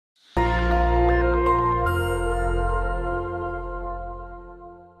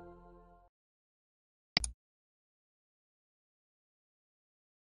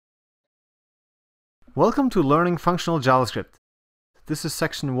Welcome to Learning Functional JavaScript. This is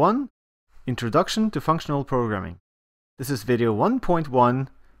Section 1, Introduction to Functional Programming. This is video 1.1,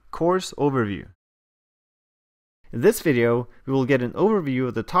 Course Overview. In this video, we will get an overview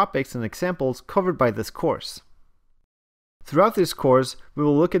of the topics and examples covered by this course. Throughout this course, we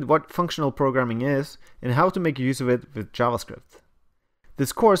will look at what functional programming is and how to make use of it with JavaScript.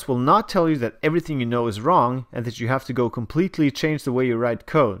 This course will not tell you that everything you know is wrong and that you have to go completely change the way you write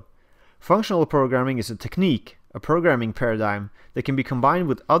code. Functional programming is a technique, a programming paradigm, that can be combined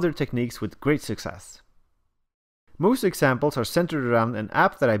with other techniques with great success. Most examples are centered around an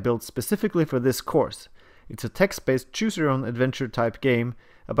app that I built specifically for this course. It's a text-based choose-your-own-adventure type game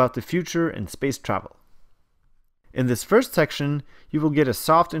about the future and space travel. In this first section, you will get a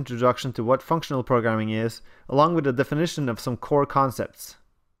soft introduction to what functional programming is, along with a definition of some core concepts.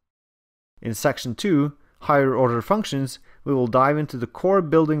 In Section 2, Higher Order Functions, we will dive into the core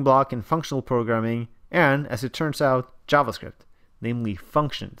building block in functional programming and, as it turns out, JavaScript, namely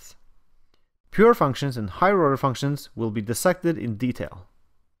functions. Pure functions and higher order functions will be dissected in detail.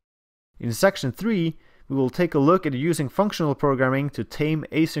 In Section 3, we will take a look at using functional programming to tame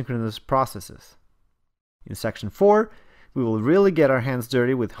asynchronous processes. In Section 4, we will really get our hands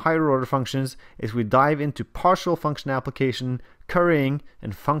dirty with higher order functions as we dive into partial function application, currying,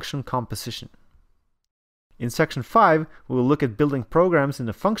 and function composition. In Section 5, we will look at building programs in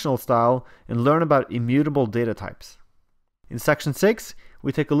the functional style and learn about immutable data types. In Section 6,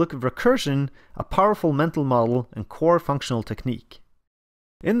 we take a look at recursion, a powerful mental model and core functional technique.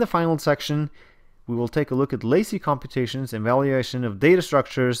 In the final section, we will take a look at lazy computations and evaluation of data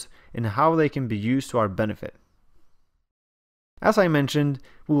structures and how they can be used to our benefit. As I mentioned,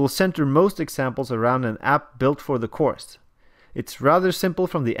 we will center most examples around an app built for the course. It's rather simple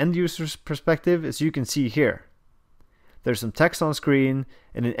from the end user's perspective, as you can see here. There's some text on screen,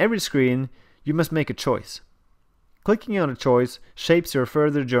 and in every screen, you must make a choice. Clicking on a choice shapes your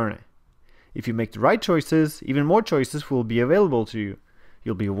further journey. If you make the right choices, even more choices will be available to you.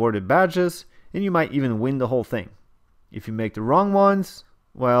 You'll be awarded badges, and you might even win the whole thing. If you make the wrong ones,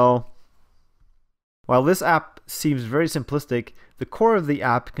 well... While this app seems very simplistic, the core of the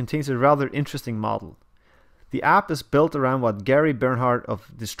app contains a rather interesting model. The app is built around what Gary Bernhardt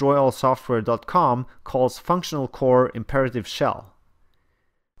of DestroyAllSoftware.com calls functional core imperative shell.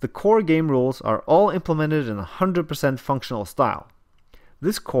 The core game rules are all implemented in a 100% functional style.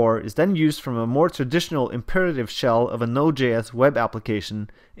 This core is then used from a more traditional imperative shell of a node.js web application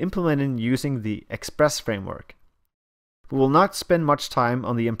implemented using the Express framework. We will not spend much time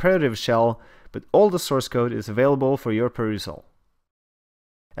on the imperative shell, but all the source code is available for your perusal.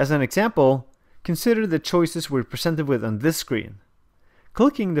 As an example, consider the choices we're presented with on this screen.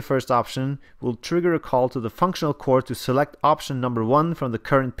 Clicking the first option will trigger a call to the functional core to select option number 1 from the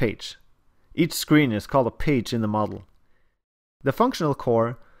current page. Each screen is called a page in the model. The functional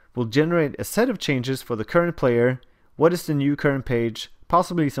core will generate a set of changes for the current player, what is the new current page,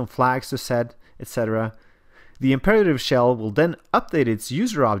 possibly some flags to set, etc. The imperative shell will then update its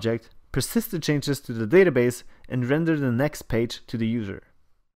user object, persist the changes to the database, and render the next page to the user.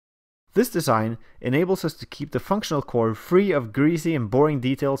 This design enables us to keep the functional core free of greasy and boring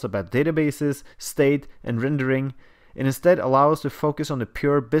details about databases, state, and rendering, and instead allow us to focus on the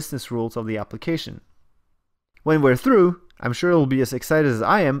pure business rules of the application. When we're through, I'm sure you'll be as excited as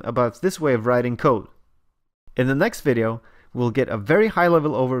I am about this way of writing code. In the next video, we'll get a very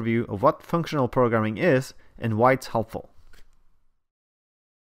high-level overview of what functional programming is and why it's helpful.